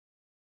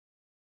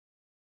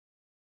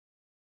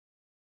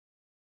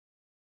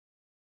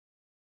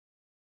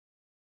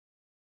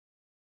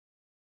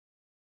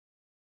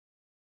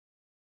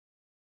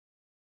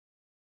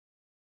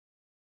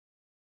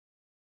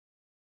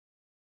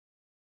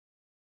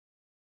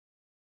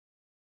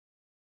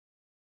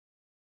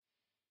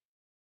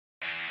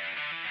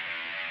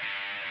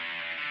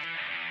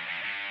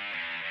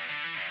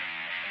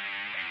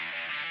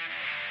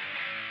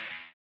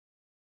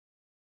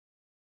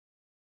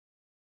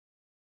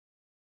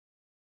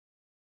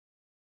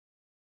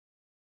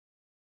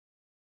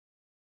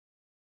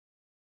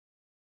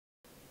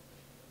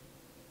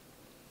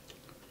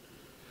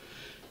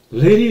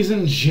Ladies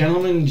and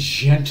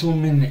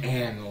gentlemen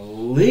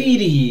and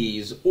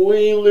ladies,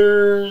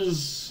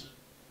 Oilers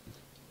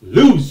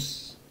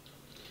lose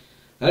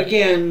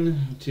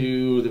again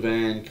to the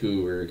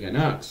Vancouver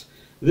Canucks.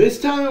 This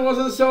time it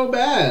wasn't so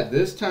bad.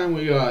 This time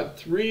we got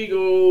 3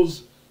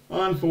 goals.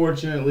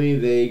 Unfortunately,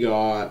 they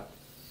got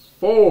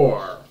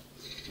 4.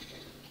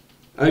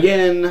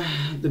 Again,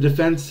 the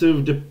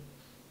defensive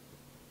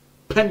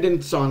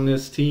dependents on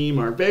this team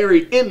are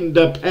very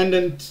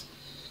independent.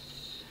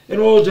 And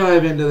we'll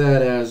dive into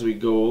that as we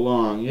go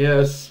along.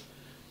 Yes,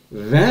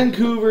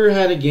 Vancouver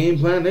had a game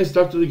plan. They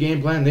stuck to the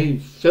game plan. They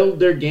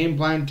filled their game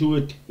plan to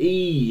a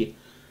T.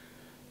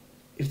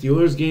 If the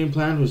Oilers' game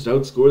plan was to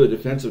outscore the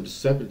defensive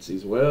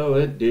discrepancies, well,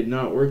 it did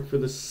not work for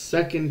the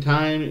second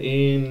time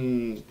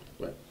in,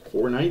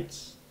 4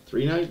 nights?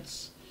 3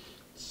 nights?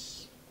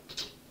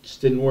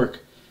 Just didn't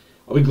work.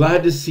 I'll be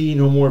glad to see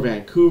no more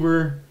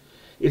Vancouver.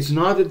 It's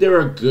not that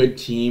they're a good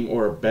team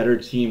or a better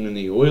team than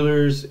the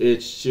Oilers.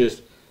 It's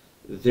just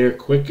they're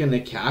quick and they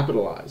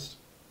capitalized.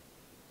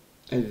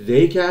 And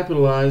they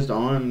capitalized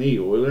on the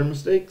Oiler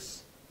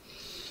mistakes.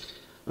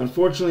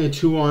 Unfortunately, a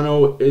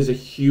 2-on-0 is a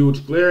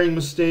huge glaring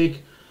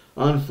mistake.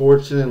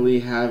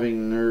 Unfortunately,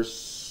 having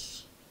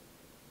Nurse...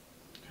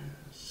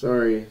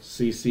 Sorry,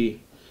 CC.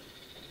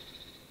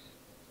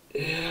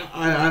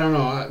 I don't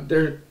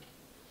know.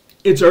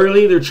 It's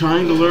early. They're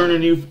trying to learn a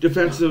new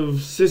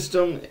defensive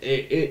system.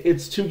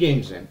 It's 2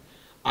 games in.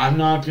 I'm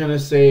not going to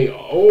say,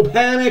 oh,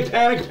 panic,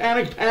 panic,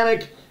 panic,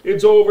 panic.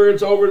 It's over,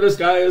 it's over, the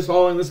sky is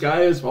falling, the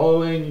sky is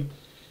falling.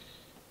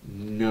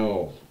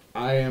 No.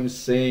 I am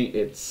saying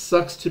it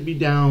sucks to be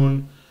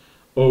down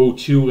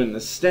 0-2 in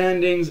the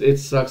standings. It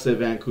sucks that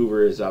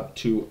Vancouver is up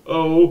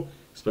 2-0,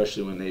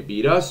 especially when they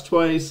beat us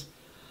twice.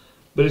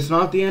 But it's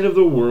not the end of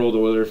the world,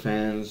 Oiler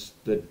fans.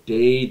 The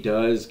day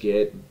does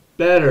get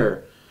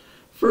better.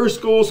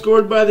 First goal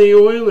scored by the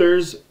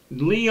Oilers,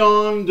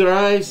 Leon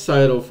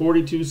Draisaitl,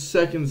 42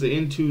 seconds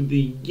into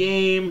the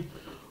game.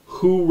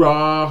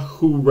 Hoorah,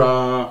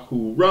 hoorah,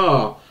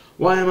 hoorah.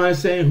 Why am I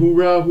saying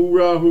hoorah,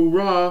 hoorah,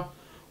 hoorah?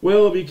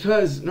 Well,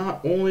 because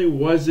not only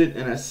was it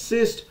an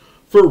assist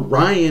for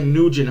Ryan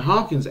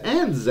Nugent-Hopkins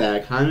and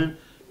Zach Hyman,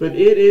 but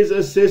it is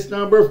assist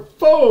number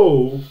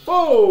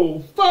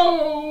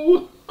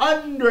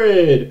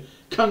 400.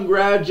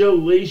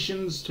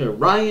 Congratulations to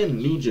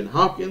Ryan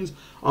Nugent-Hopkins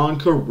on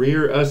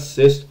career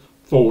assist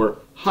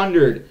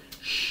 400.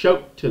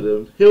 Shout to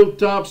the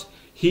hilltops.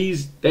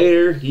 He's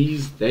there,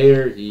 he's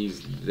there,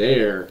 he's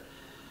there.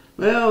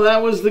 Well,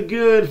 that was the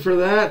good for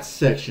that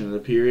section of the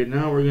period.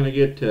 Now we're going to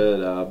get to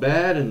the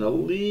bad and the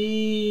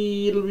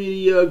little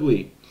bit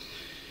ugly.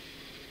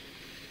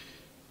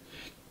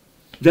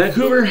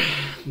 Vancouver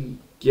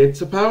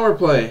gets a power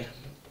play.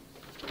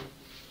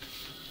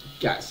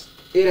 Guys,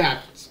 it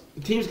happens.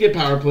 Teams get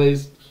power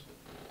plays.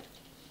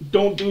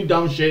 Don't do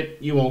dumb shit.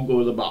 You won't go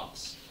to the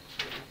box.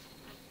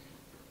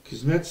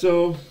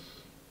 Kuzmenko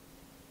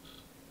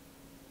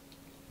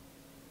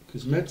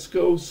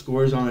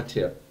scores on a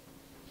tip.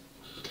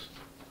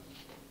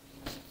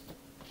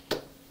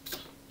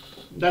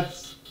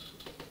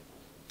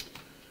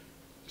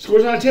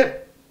 Scores on a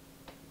tip.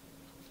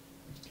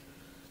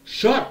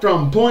 Shot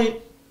from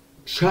point,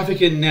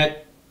 traffic in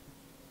net,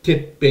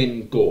 tip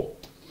in goal.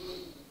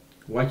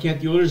 Why can't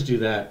the Oilers do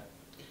that?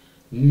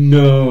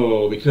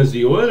 No, because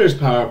the Oilers'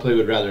 power play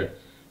would rather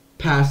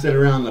pass it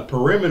around the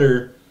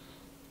perimeter.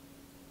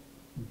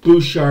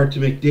 Bouchard to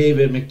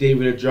McDavid.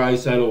 McDavid a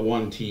Draisaitl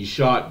 1-tee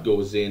shot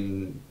goes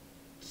in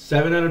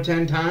 7 out of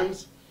 10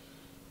 times.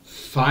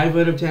 5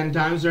 out of 10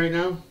 times right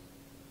now.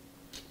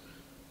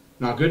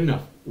 Not good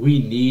enough. We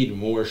need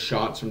more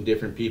shots from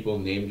different people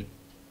named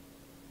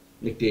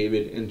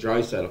McDavid and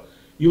Draisaitl.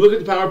 You look at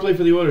the power play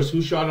for the Oilers.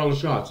 Who shot all the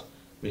shots?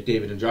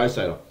 McDavid and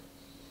Draisaitl.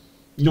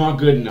 Not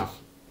good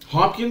enough.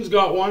 Hopkins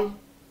got one,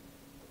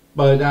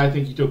 but I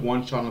think he took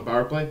 1 shot on the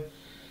power play.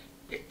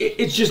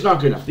 It's just not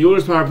good enough. The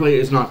Oilers' power play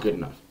is not good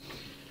enough.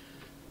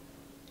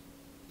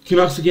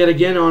 Canucks get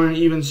again on an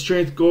even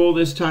strength goal,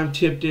 this time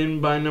tipped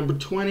in by number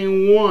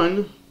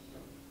 21.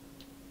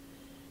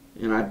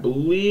 And I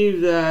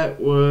believe that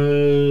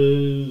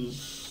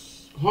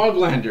was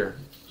Hoglander.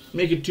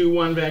 Make it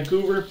 2-1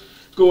 Vancouver.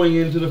 Going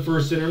into the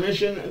first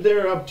intermission,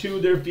 they're up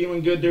 2. They're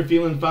feeling good. They're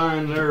feeling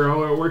fine.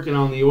 They're working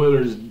on the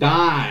Oilers'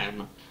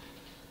 dime.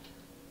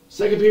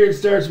 Second period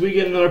starts, we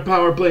get another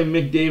power play.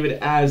 McDavid,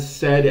 as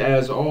said,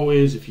 as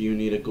always, if you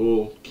need a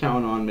goal,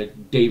 count on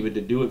McDavid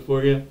to do it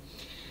for you.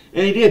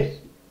 And he did.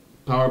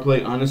 Power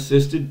play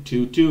unassisted,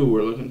 2-2.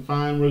 We're looking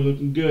fine, we're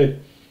looking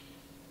good.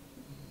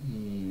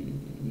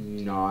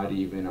 Not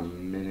even a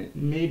minute,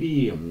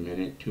 maybe a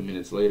minute, 2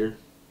 minutes later.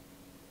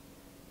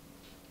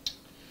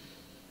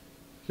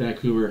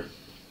 Vancouver,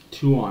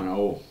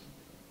 2-on-0.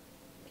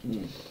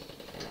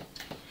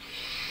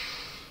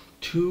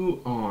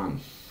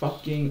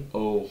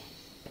 2-on-fucking-0.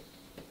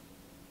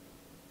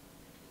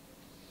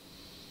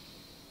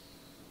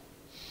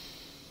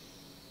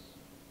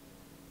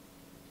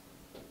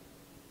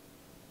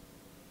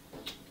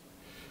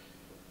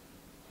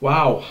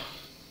 Wow.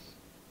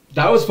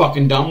 That was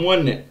fucking dumb,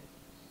 wasn't it?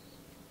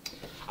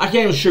 I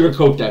can't even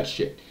sugarcoat that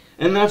shit.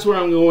 And that's where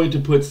I'm going to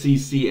put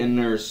CC and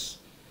Nurse.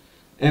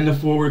 And the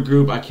forward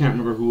group, I can't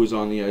remember who was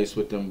on the ice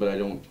with them, but I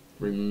don't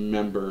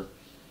remember.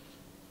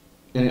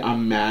 And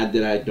I'm mad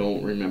that I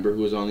don't remember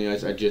who was on the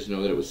ice. I just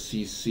know that it was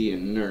CC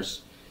and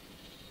Nurse.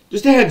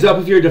 Just a heads up,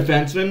 if you're a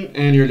defenseman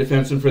and you're a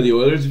defenseman for the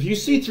Oilers, if you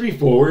see 3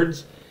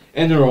 forwards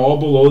and they're all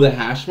below the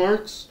hash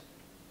marks,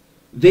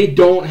 they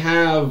don't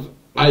have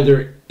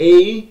either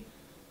A,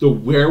 the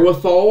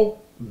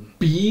wherewithal,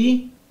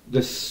 B,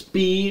 the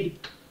speed,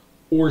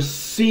 or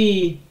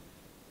C,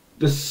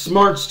 the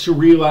smarts to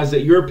realize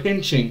that you're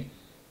pinching.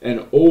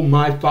 And oh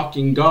my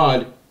fucking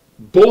God,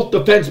 both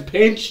defense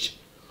pinched.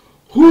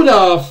 Who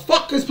the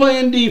fuck is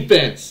playing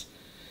defense?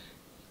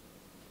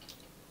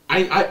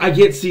 I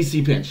get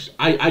CC pinched.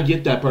 I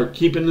get that part.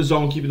 Keeping the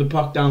zone, keeping the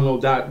puck down low,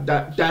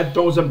 that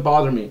doesn't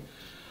bother me.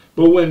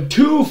 But when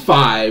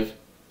 2-5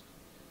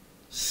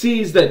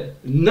 sees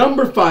that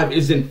number 5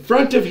 is in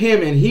front of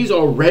him and he's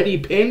already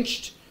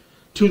pinched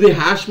to the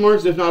hash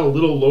marks, if not a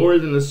little lower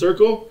than the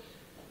circle,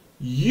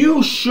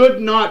 you should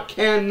not,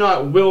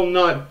 cannot, will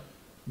not,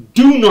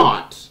 do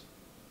not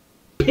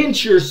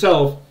pinch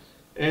yourself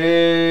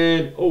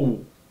and,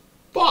 oh,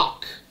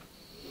 fuck.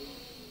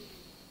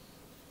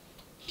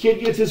 Kid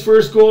gets his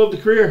first goal of the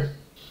career.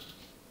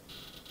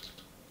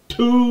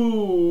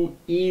 Too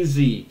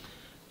easy.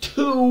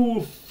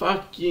 Too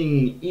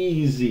fucking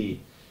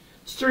easy.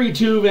 It's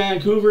 3-2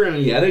 Vancouver,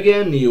 and yet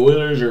again, the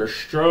Oilers are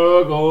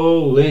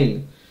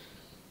struggling.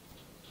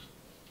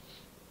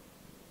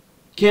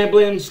 Can't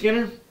blame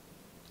Skinner.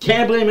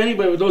 Can't blame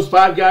anybody with those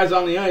 5 guys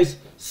on the ice.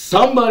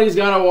 Somebody's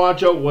got to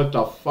watch out what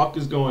the fuck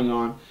is going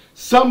on.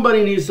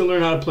 Somebody needs to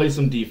learn how to play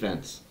some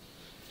defense.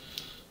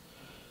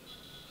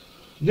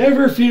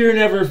 Never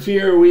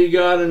fear, we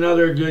got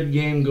another good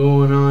game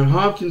going on.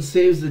 Hopkins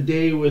saves the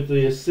day with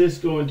the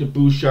assist going to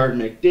Bouchard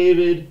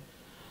McDavid.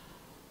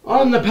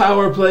 On the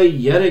power play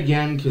yet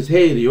again, because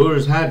hey, the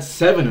Oilers had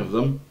 7 of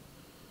them.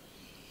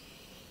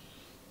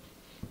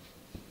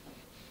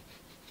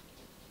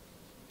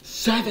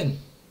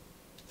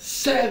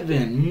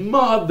 7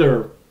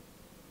 mother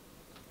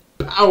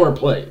power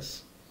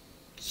plays.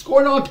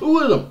 Scored on 2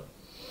 of them.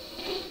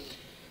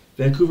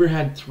 Vancouver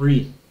had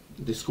 3.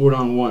 They scored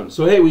on 1.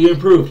 So, hey, we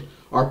improved.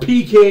 Our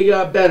PK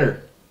got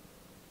better.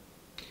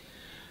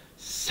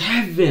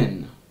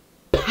 7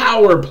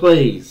 power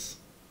plays.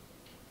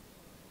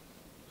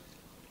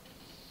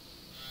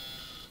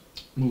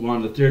 Move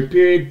on to the third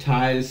period.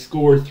 Ties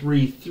score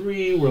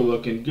 3-3. We're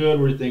looking good.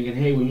 We're thinking,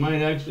 hey, we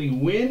might actually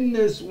win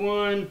this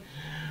one.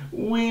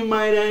 We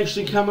might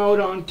actually come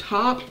out on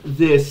top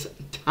this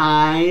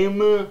time.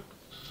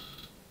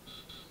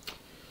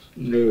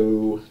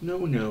 No.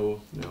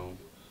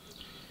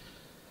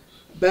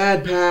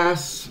 Bad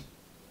pass.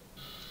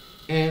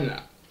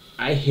 And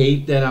I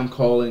hate that I'm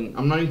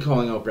not even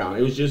calling out Brown.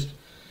 It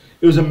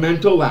was a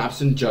mental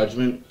lapse in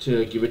judgment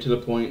to give it to the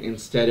point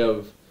instead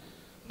of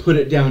put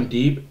it down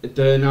deep.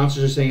 The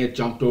announcers are saying it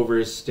jumped over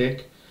his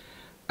stick.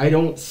 I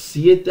don't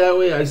see it that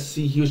way. I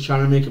see he was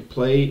trying to make a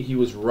play. He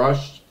was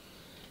rushed.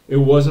 It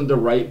wasn't the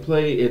right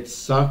play. It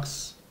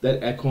sucks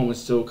that Ekholm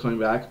is still coming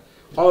back.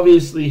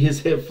 Obviously,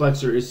 his hip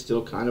flexor is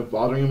still kind of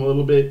bothering him a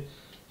little bit.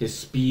 His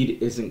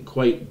speed isn't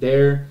quite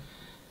there.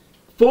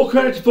 Full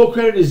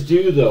credit is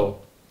due,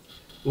 though.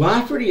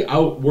 Lafferty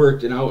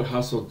outworked and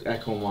out-hustled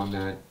Ekholm on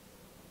that.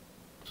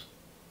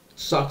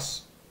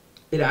 Sucks.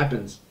 It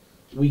happens.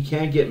 We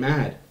can't get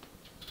mad.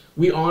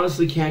 We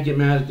honestly can't get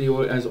mad at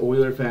as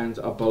Oiler fans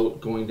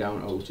about going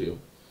down 0-2.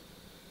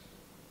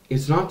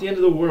 It's not the end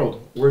of the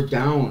world. We're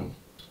down.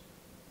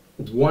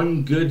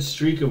 1 good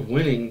streak of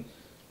winning.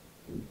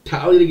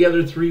 Tally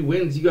together 3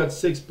 wins. You got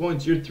 6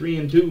 points. You're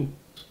 3-2.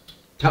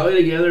 Tally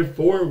together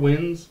 4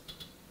 wins.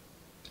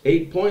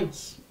 8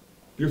 points.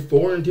 You're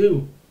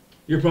 4-2.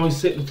 You're probably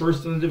sitting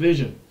first in the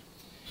division.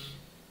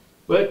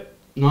 But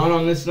not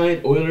on this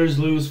night. Oilers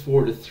lose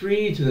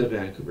 4-3 to the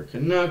Vancouver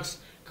Canucks.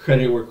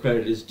 Credit where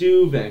credit is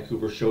due.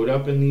 Vancouver showed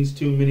up in these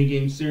 2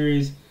 minigame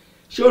series.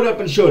 Showed up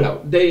and showed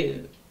out.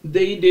 They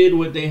did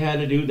what they had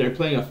to do. They're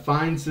playing a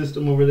fine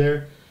system over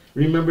there.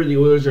 Remember, the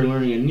Oilers are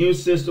learning a new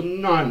system.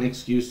 Not an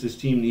excuse. This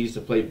team needs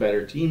to play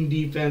better team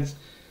defense.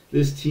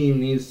 This team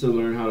needs to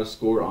learn how to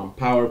score on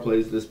power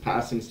plays. This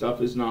passing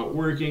stuff is not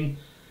working.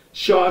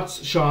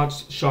 Shots.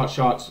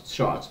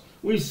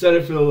 We've said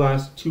it for the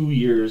last 2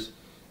 years.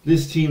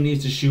 This team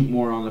needs to shoot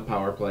more on the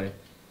power play.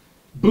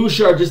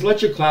 Bouchard, just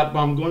let your clap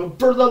bomb go.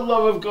 For the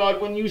love of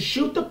God, when you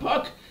shoot the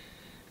puck,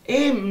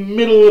 aim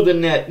middle of the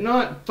net.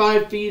 Not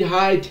 5 feet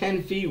high,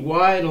 10 feet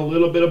wide, and a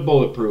little bit of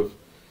bulletproof.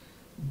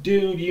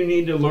 Dude, you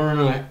need to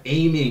learn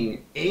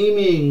aiming.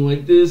 Aiming,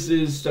 like this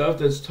is stuff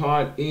that's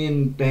taught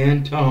in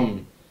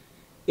Bantam.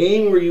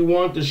 Aim where you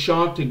want the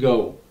shot to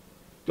go.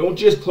 Don't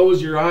just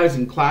close your eyes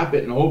and clap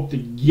it and hope to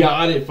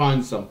God it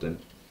finds something.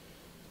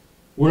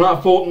 We're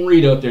not Fulton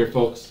Reed out there,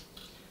 folks.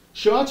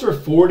 Shots were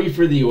 40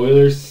 for the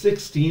Oilers,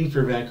 16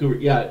 for Vancouver.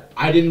 Yeah,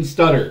 I didn't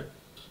stutter.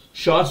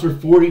 Shots were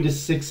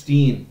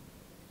 40-16.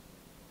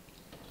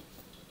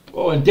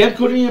 Oh, and Demko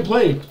didn't even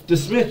play.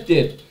 DeSmith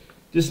did.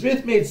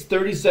 DeSmith made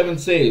 37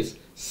 saves.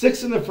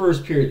 6 in the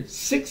first period,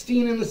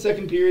 16 in the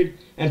second period,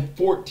 and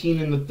 14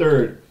 in the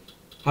third.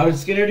 How did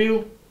Skinner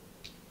do?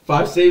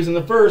 5 saves in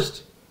the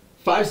first,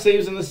 5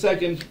 saves in the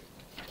second,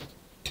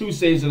 2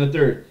 saves in the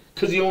third.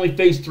 Because he only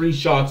faced 3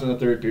 shots in the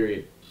third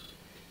period.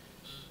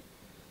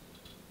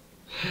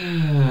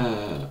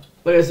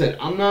 Like I said,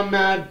 I'm not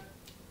mad.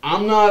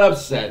 I'm not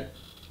upset.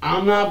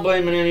 I'm not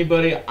blaming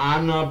anybody.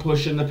 I'm not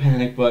pushing the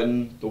panic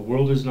button. The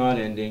world is not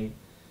ending.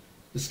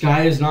 The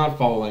sky is not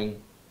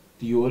falling.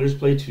 The Oilers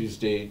play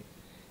Tuesday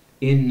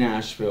in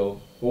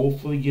Nashville.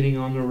 Hopefully getting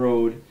on the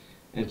road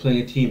and playing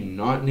a team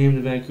not named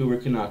the Vancouver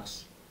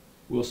Canucks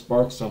will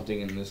spark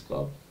something in this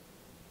club.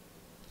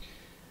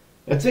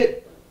 That's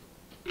it.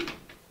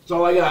 That's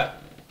all I got.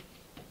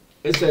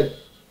 It's said,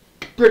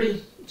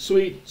 pretty,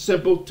 sweet,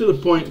 simple, to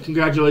the point.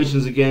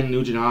 Congratulations again,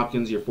 Nugent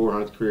Hopkins, your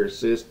 400th career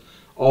assist,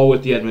 all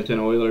with the Edmonton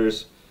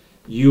Oilers.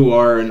 You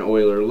are an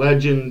Oiler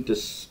legend,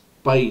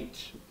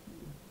 despite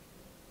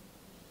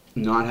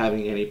not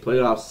having any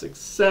playoff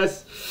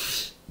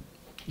success.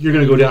 You're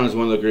going to go down as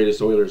one of the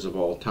greatest Oilers of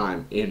all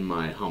time, in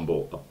my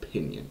humble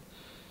opinion.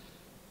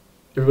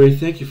 Everybody,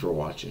 thank you for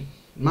watching.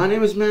 My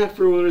name is Matt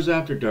for Oilers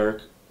After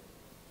Dark.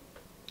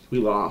 We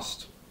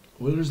lost.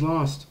 Oilers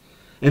lost.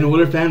 And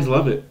Oiler fans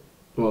love it.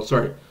 Well,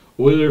 sorry.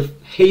 Oiler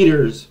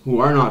haters who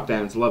are not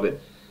fans love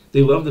it.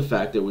 They love the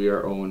fact that we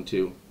are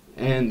 0-2.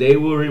 And they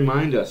will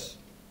remind us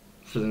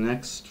for the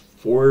next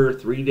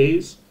 3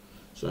 days.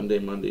 Sunday,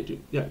 Monday,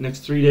 Tuesday. Yeah, next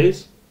 3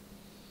 days.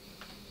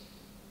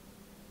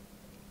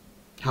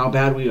 How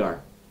bad we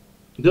are.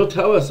 They'll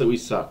tell us that we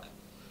suck.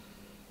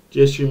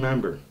 Just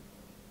remember,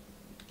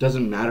 it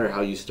doesn't matter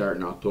how you start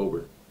in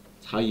October.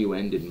 It's how you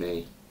end in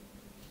May.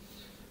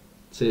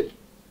 That's it.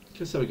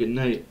 Guys, have a good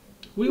night.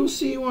 We will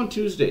see you on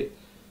Tuesday.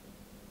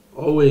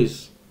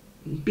 Always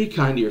be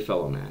kind to your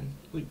fellow man.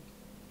 Like,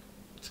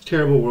 it's a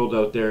terrible world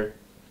out there.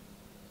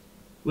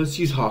 Let's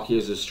use hockey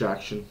as a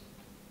distraction.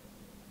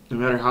 No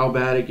matter how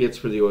bad it gets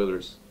for the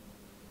Oilers,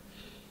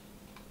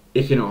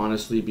 it can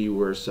honestly be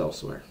worse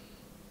elsewhere.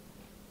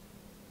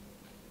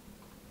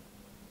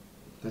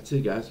 That's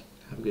it, guys.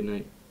 Have a good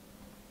night.